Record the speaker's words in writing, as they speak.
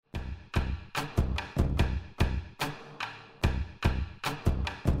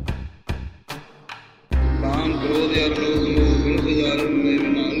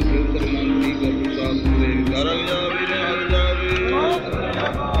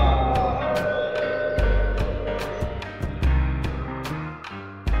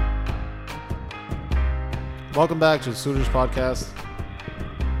Welcome back to the Suraj Podcast.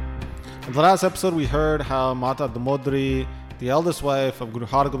 In the last episode, we heard how Mata Damodari, the eldest wife of Guru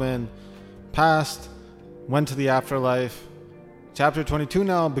Hargobind, passed, went to the afterlife. Chapter 22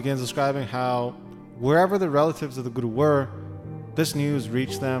 now begins describing how wherever the relatives of the Guru were, this news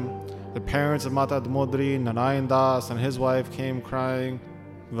reached them. The parents of Mata Damodari, Narayan Das, and his wife came crying.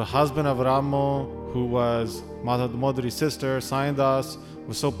 The husband of Ramo, who was Mata Damodari's sister, Sain Das,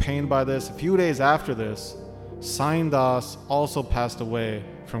 was so pained by this. A few days after this, Sain Das also passed away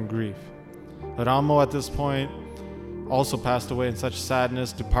from grief. Ramo at this point also passed away in such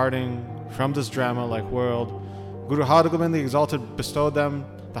sadness, departing from this drama-like world. Guru Hargobind the Exalted bestowed them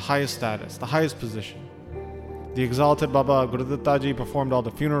the highest status, the highest position. The Exalted Baba Gurudatta Ji performed all the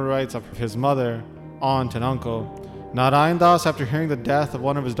funeral rites of his mother, aunt and uncle. Narayan Das, after hearing the death of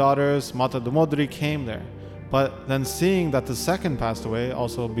one of his daughters, Mata Damodari, came there. But then seeing that the second passed away,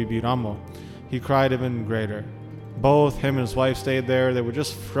 also Bibi Ramo, he cried even greater. Both him and his wife stayed there. They were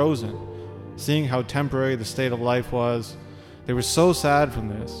just frozen, seeing how temporary the state of life was. They were so sad from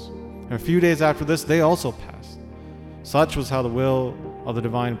this. And a few days after this, they also passed. Such was how the will of the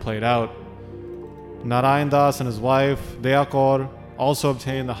divine played out. Narayan Das and his wife, Daya Kaur, also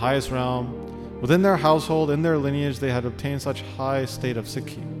obtained the highest realm. Within their household, in their lineage, they had obtained such high state of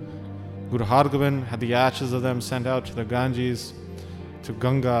Sikhi. Guru Hargobind had the ashes of them sent out to the Ganges, to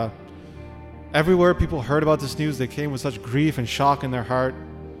Ganga. Everywhere people heard about this news, they came with such grief and shock in their heart.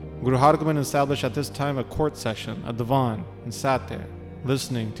 Guru Hargobind established at this time a court session, a divan, and sat there,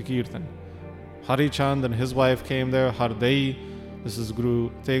 listening to Kirtan. Hari Chand and his wife came there, Hardai, this is Guru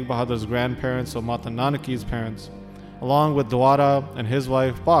Tegh Bahadur's grandparents, so Mata Nanaki's parents, along with Dwara and his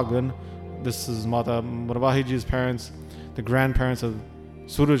wife Pagan, this is Mata Marwahiji's parents, the grandparents of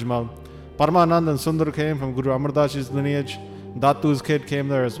Surajmal. Paramanand and Sundar came from Guru Amar Das Ji's lineage. Datu's kid came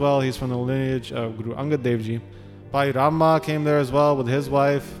there as well. He's from the lineage of Guru Angad Dev Ji. Bhai Rama came there as well with his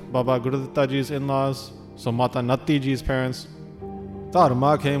wife, Baba Gurudatta Ji's in-laws, so Mata Natti Ji's parents.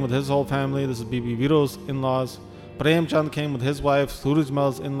 Dharma came with his whole family. This is Bibi Viro's in-laws. Prem Chand came with his wife,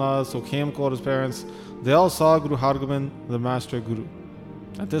 Surajmal's in-laws, so Khem Kaur's parents. They all saw Guru Hargobind, the master guru.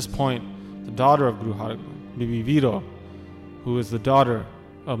 At this point, the daughter of Guru Hargobind, Bibi Viro, who is the daughter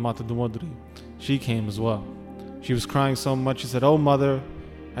of Mata Damodari, she came as well. She was crying so much, she said, "Oh mother,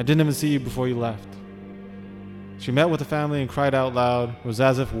 I didn't even see you before you left." She met with the family and cried out loud. It was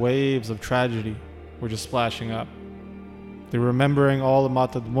as if waves of tragedy were just splashing up. They were remembering all of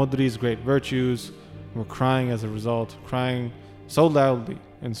Mata Damodari's great virtues and were crying as a result, crying so loudly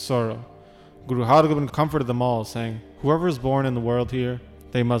in sorrow. Guru Hargobind comforted them all, saying, "Whoever is born in the world here,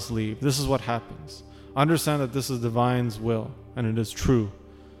 they must leave. This is what happens. Understand that this is divine's will, and it is true.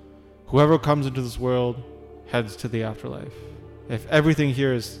 Whoever comes into this world heads to the afterlife. If everything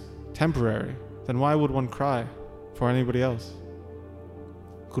here is temporary, then why would one cry for anybody else?"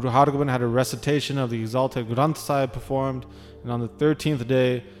 Guru Hargobind had a recitation of the exalted Granth Sahib performed, and on the 13th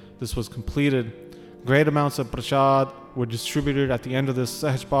day, this was completed. Great amounts of prasad were distributed at the end of this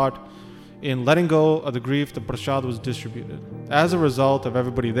Sahaj Path. In letting go of the grief, the prasad was distributed. As a result of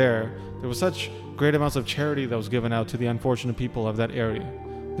everybody there was such great amounts of charity that was given out to the unfortunate people of that area.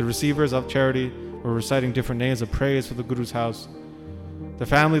 The receivers of charity were reciting different names of praise for the Guru's house. The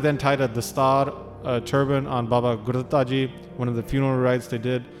family then tied a dastar, a turban, on Baba Gurudatta Ji. One of the funeral rites they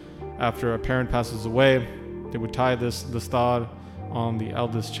did after a parent passes away, they would tie this dastar on the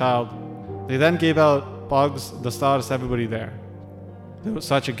eldest child. They then gave out pags, dastars to everybody there. There was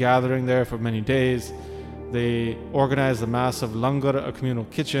such a gathering there for many days. They organized a massive langar, a communal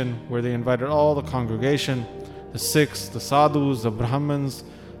kitchen, where they invited all the congregation, the Sikhs, the sadhus, the Brahmins.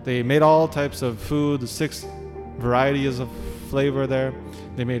 They made all types of food, the 6 varieties of flavor there.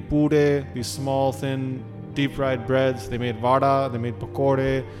 They made pure, these small, thin, deep-fried breads. They made vada, they made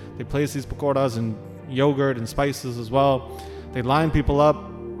pakore. They placed these pakoras in yogurt and spices as well. They lined people up,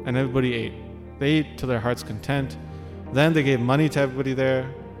 and everybody ate. They ate to their heart's content. Then they gave money to everybody there,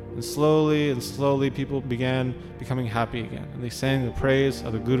 and slowly people began becoming happy again, and they sang the praise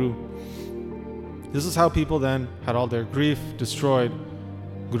of the Guru. This is how people then had all their grief destroyed.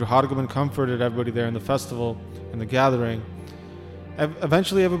 Guru Hargobind comforted everybody there in the festival and the gathering.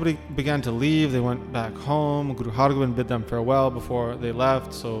 Eventually everybody began to leave. They went back home. Guru Hargobind bid them farewell before they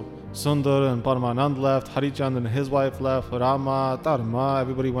left. So Sundar and Paramanand left, Harichand and his wife left, Rama, Dharma,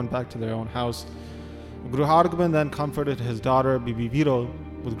 everybody went back to their own house. Guru Hargobind then comforted his daughter Bibi Viro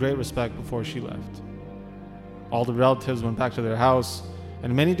with great respect before she left. All the relatives went back to their house,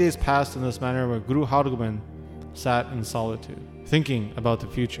 and many days passed in this manner where Guru Hargobind sat in solitude, thinking about the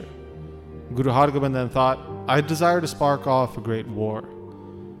future. Guru Hargobind then thought, I desire to spark off a great war.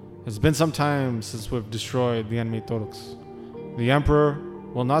 It's been some time since we've destroyed the enemy Turks. The emperor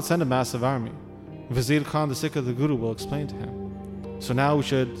will not send a massive army. Vizir Khan, the Sikh of the Guru, will explain to him. So now we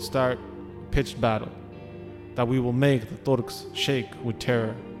should start pitched battle, that we will make the Turks shake with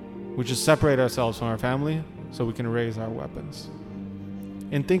terror. We should separate ourselves from our family so we can raise our weapons.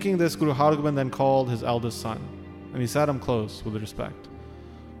 In thinking this, Guru Hargobind then called his eldest son, and he sat him close with respect.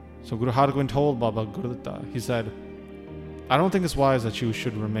 So Guru Hargobind told Baba Gurditta, he said, I don't think it's wise that you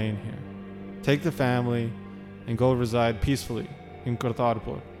should remain here. Take the family and go reside peacefully in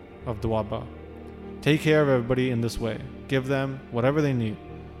Kartarpur of Doaba. Take care of everybody in this way. Give them whatever they need.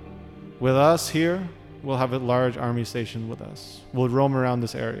 With us here, we'll have a large army station with us. We'll roam around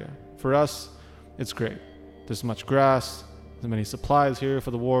this area. For us, it's great. There's much grass, there's many supplies here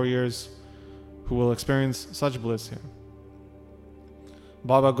for the warriors who will experience such bliss here.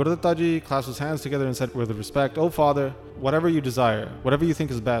 Baba Gurditta Ji clasped his hands together and said with respect, O Father, whatever you desire, whatever you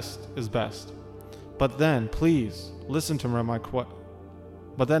think is best, is best. But then, please, listen to my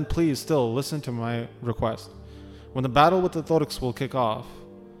request. When the battle with the Turks will kick off,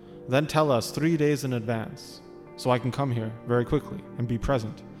 then tell us 3 days in advance, so I can come here very quickly and be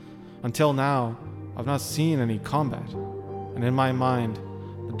present. Until now, I've not seen any combat, and in my mind,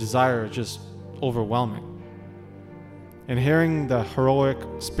 the desire is just overwhelming. And hearing the heroic,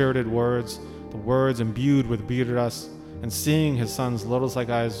 spirited words, the words imbued with Veerras, and seeing his son's lotus-like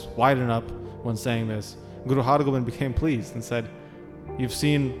eyes widen up when saying this, Guru Hargobind became pleased and said, You've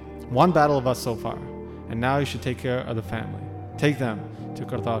seen one battle of us so far, and now you should take care of the family. Take them to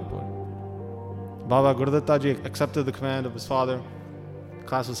Kartarpur. Baba Gurditta Ji accepted the command of his father,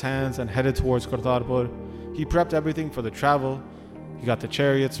 clasped his hands, and headed towards Kartarpur. He prepped everything for the travel. He got the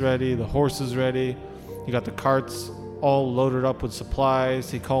chariots ready, the horses ready. He got the carts all loaded up with supplies.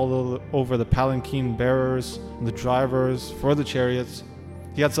 He called over the palanquin bearers and the drivers for the chariots.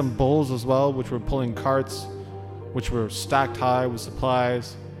 He had some bulls as well, which were pulling carts, which were stacked high with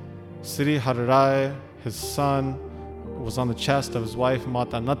supplies. Sri Harirai, his son, was on the chest of his wife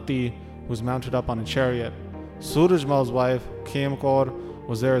Mata Natti, who was mounted up on a chariot. Surajmal's wife, Kemkaur,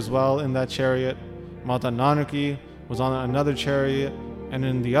 was there as well in that chariot. Mata Nanaki was on another chariot, and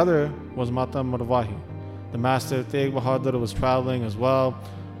in the other was Mata Marwahi. The master Tegh Bahadur was traveling as well,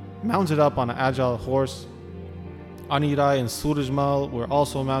 mounted up on an agile horse. Anirai and Surajmal were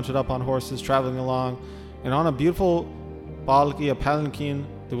also mounted up on horses, traveling along, and on a beautiful palki, a palanquin,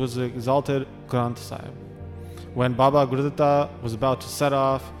 there was the exalted Granth Sahib. When Baba Gurditta was about to set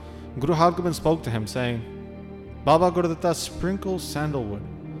off, Guru Hargobind spoke to him, saying, Baba Gurditta, sprinkle sandalwood,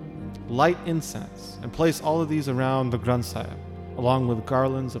 light incense, and place all of these around the Granth Sahib, along with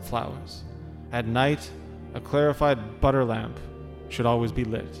garlands of flowers. At night, a clarified butter lamp should always be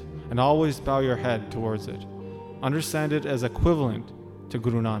lit, and always bow your head towards it. Understand it as equivalent to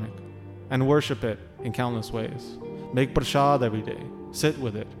Guru Nanak, and worship it in countless ways. Make prasad every day, sit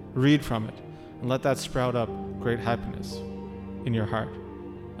with it, read from it, and let that sprout up great happiness in your heart.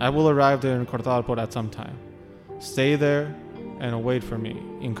 I will arrive there in Kartarpur at some time. Stay there and await for me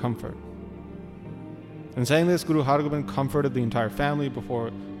in comfort. In saying this, Guru Hargobind comforted the entire family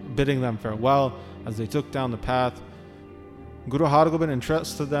before bidding them farewell as they took down the path. Guru Hargobind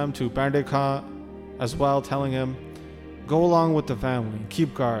entrusted them to Pandey Khan as well, telling him, Go along with the family,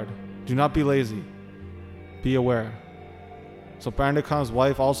 keep guard, do not be lazy, be aware. So Pandey Khan's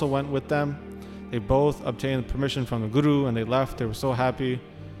wife also went with them. They both obtained permission from the Guru and they left. They were so happy.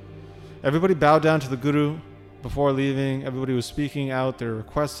 Everybody bowed down to the Guru before leaving. Everybody was speaking out their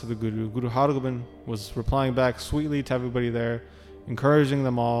requests to the Guru. Guru Hargobind was replying back sweetly to everybody there, encouraging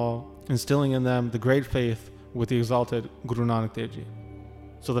them all, instilling in them the great faith with the exalted Guru Nanak Dev Ji.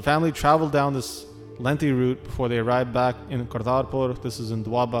 So the family traveled down this lengthy route before they arrived back in Kartarpur. This is in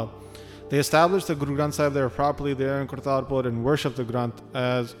Doaba. They established the Guru Granth Sahib there properly there in Kartarpur and worshipped the Granth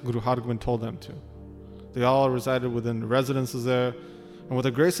as Guru Hargobind told them to. They all resided within the residences there, and with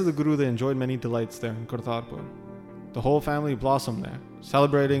the grace of the Guru, they enjoyed many delights there in Kartarpur. The whole family blossomed there,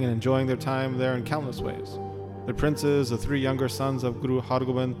 celebrating and enjoying their time there in countless ways. The princes, the three younger sons of Guru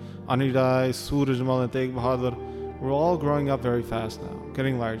Hargobind, Anirai, Surajmal, and Tegh Bahadur, were all growing up very fast now,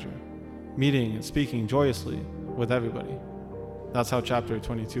 getting larger, meeting and speaking joyously with everybody. That's how chapter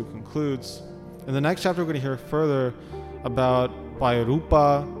 22 concludes. In the next chapter, we're going to hear further about Bhai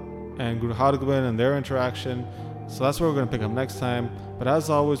Rupa and Guru Hargobind and their interaction. So that's where we're going to pick up next time. But as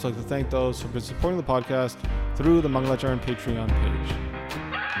always, I'd like to thank those who have been supporting the podcast through the Mangalacharan Patreon page.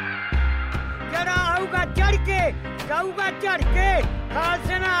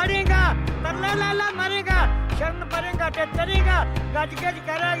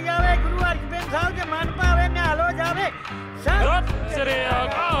 Sri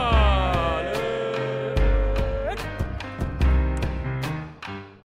Akal.